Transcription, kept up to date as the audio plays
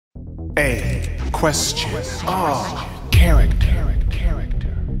A question of character.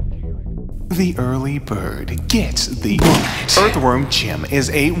 The early bird gets the bullet. Earthworm Jim is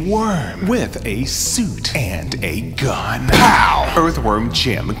a worm with a suit and a gun. Pow! Earthworm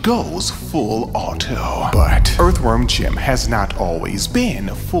Jim goes full auto. But Earthworm Jim has not always been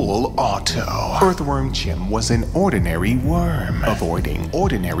full auto. Earthworm Jim was an ordinary worm, avoiding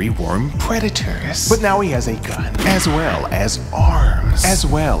ordinary worm predators. But now he has a gun, as well as arms, as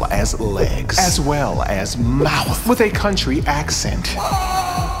well as legs, as well as mouth, with a country accent.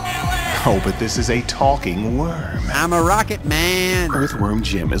 Oh, but this is a talking worm. I'm a rocket man. Earthworm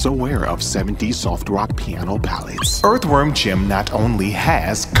Jim is aware of 70s soft rock piano ballads. Earthworm Jim not only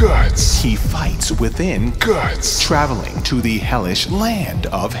has guts, he fights within guts, traveling to the hellish land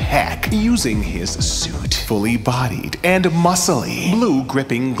of heck, using his suit, fully bodied and muscly, blue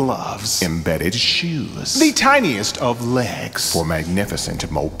gripping gloves, embedded shoes, the tiniest of legs for magnificent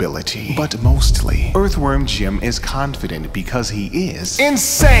mobility. But mostly, Earthworm Jim is confident because he is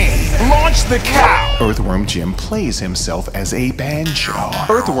insane. Launch the cow! Earthworm Jim plays himself as a banjo.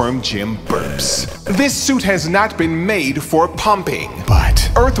 Earthworm Jim burps. This suit has not been made for pumping,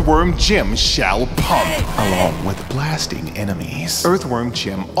 but Earthworm Jim shall pump, along with blasting enemies. Earthworm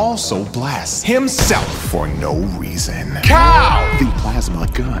Jim also blasts himself for no reason. Cow! The plasma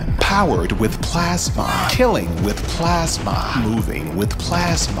gun, powered with plasma, killing with plasma, moving with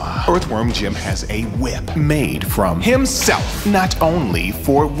plasma. Earthworm Jim has a whip made from himself, not only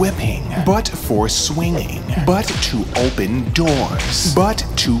for whipping, but for swinging, but to open doors, but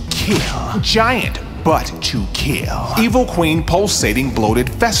to kill. Giant but to kill. Evil queen, pulsating, bloated,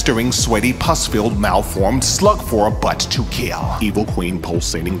 festering, sweaty, pus-filled, malformed, slug for a butt to kill. Evil queen,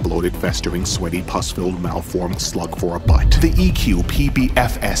 pulsating, bloated, festering, sweaty, pus-filled, malformed, slug for a butt. The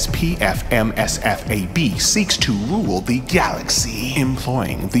AQOC.BSKY.SOCIAL seeks to rule the galaxy,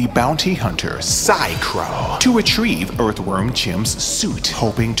 employing the bounty hunter Psycrow to retrieve Earthworm Jim's suit,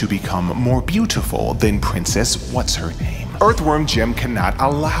 hoping to become more beautiful than Princess What's-Her-Name. Earthworm Jim cannot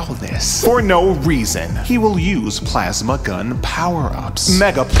allow this. For no reason, he will use plasma gun power-ups.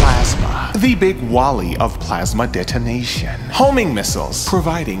 Mega Plasma, the big wally of plasma detonation. Homing missiles,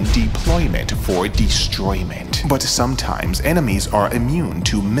 providing deployment for destroyment. But sometimes enemies are immune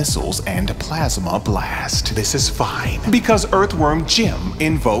to missiles and plasma blast. This is fine, because Earthworm Jim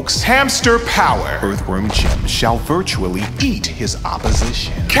invokes hamster power. Earthworm Jim shall virtually eat his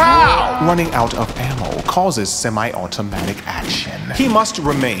opposition. Cow! Running out of ammo causes semi-automatic action. He must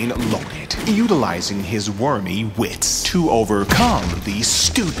remain loaded, utilizing his wormy wits to overcome the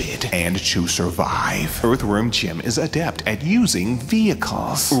stupid and to survive. Earthworm Jim is adept at using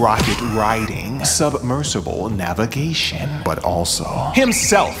vehicles, rocket riding, submersible navigation, but also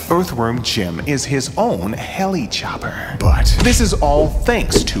himself. Earthworm Jim is his own heli chopper. But this is all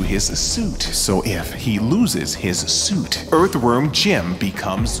thanks to his suit. So if he loses his suit, Earthworm Jim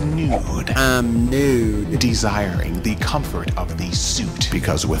becomes nude. I'm nude. Desiring the comfort of the suit,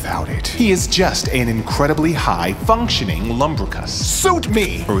 because without it, he is just an incredibly high-functioning lumbricus. Suit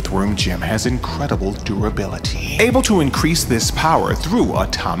me! Earthworm Jim has incredible durability, able to increase this power through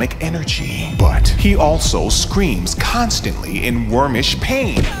atomic energy. But he also screams constantly in wormish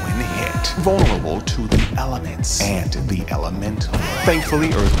pain when hit, vulnerable to the elements and the elemental.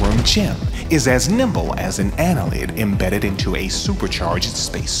 Thankfully, Earthworm Jim is as nimble as an annelid embedded into a supercharged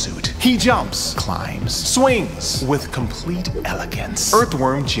spacesuit. He jumps, climbs, swings with complete elegance.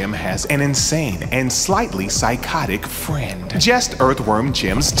 Earthworm Jim has an insane and slightly psychotic friend. Just Earthworm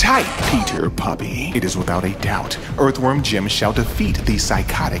Jim's type, Peter Puppy. It is without a doubt, Earthworm Jim shall defeat the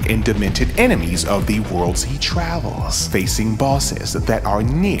psychotic and demented enemies of the worlds he travels, facing bosses that are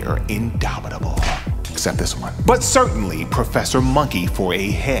near indomitable. Except this one. But certainly Professor Monkey for a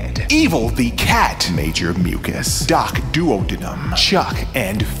head. Evil the Cat, Major Mucus, Doc Duodenum, Chuck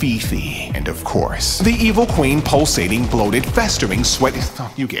and Fifi. And of course, the Evil Queen, pulsating, bloated, festering, sweaty,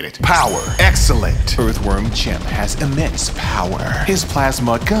 you get it. Power. Excellent. Earthworm Jim has immense power. His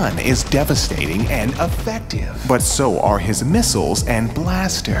plasma gun is devastating and effective. But so are his missiles and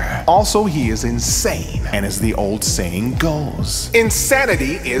blaster. Also, he is insane. And as the old saying goes,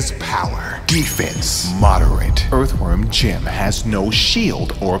 insanity is power. Defense. Moderate. Earthworm Jim has no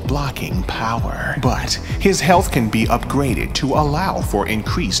shield or blocking power, but his health can be upgraded to allow for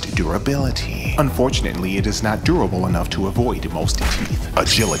increased durability. Unfortunately, it is not durable enough to avoid most teeth.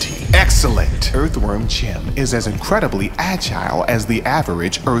 Agility. Excellent. Earthworm Jim is as incredibly agile as the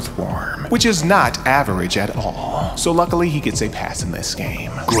average earthworm, which is not average at all. So luckily, he gets a pass in this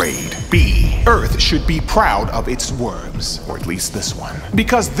game. Grade B. Earth should be proud of its worms, or at least this one,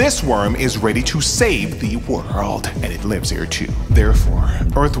 because this worm is ready to save save the world, and it lives here too. Therefore,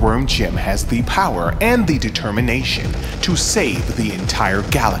 Earthworm Jim has the power and the determination to save the entire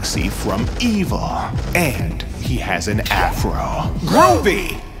galaxy from evil. And he has an afro.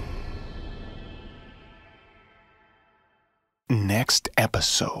 Groovy! Next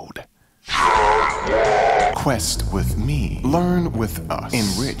episode. Quest with me. Learn with us.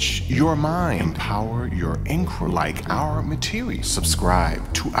 Enrich your mind. Empower your inquiry like our material.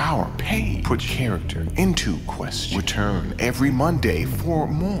 Subscribe to our page. Put character into question. Return every Monday for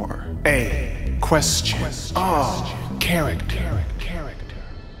more. A question. Character.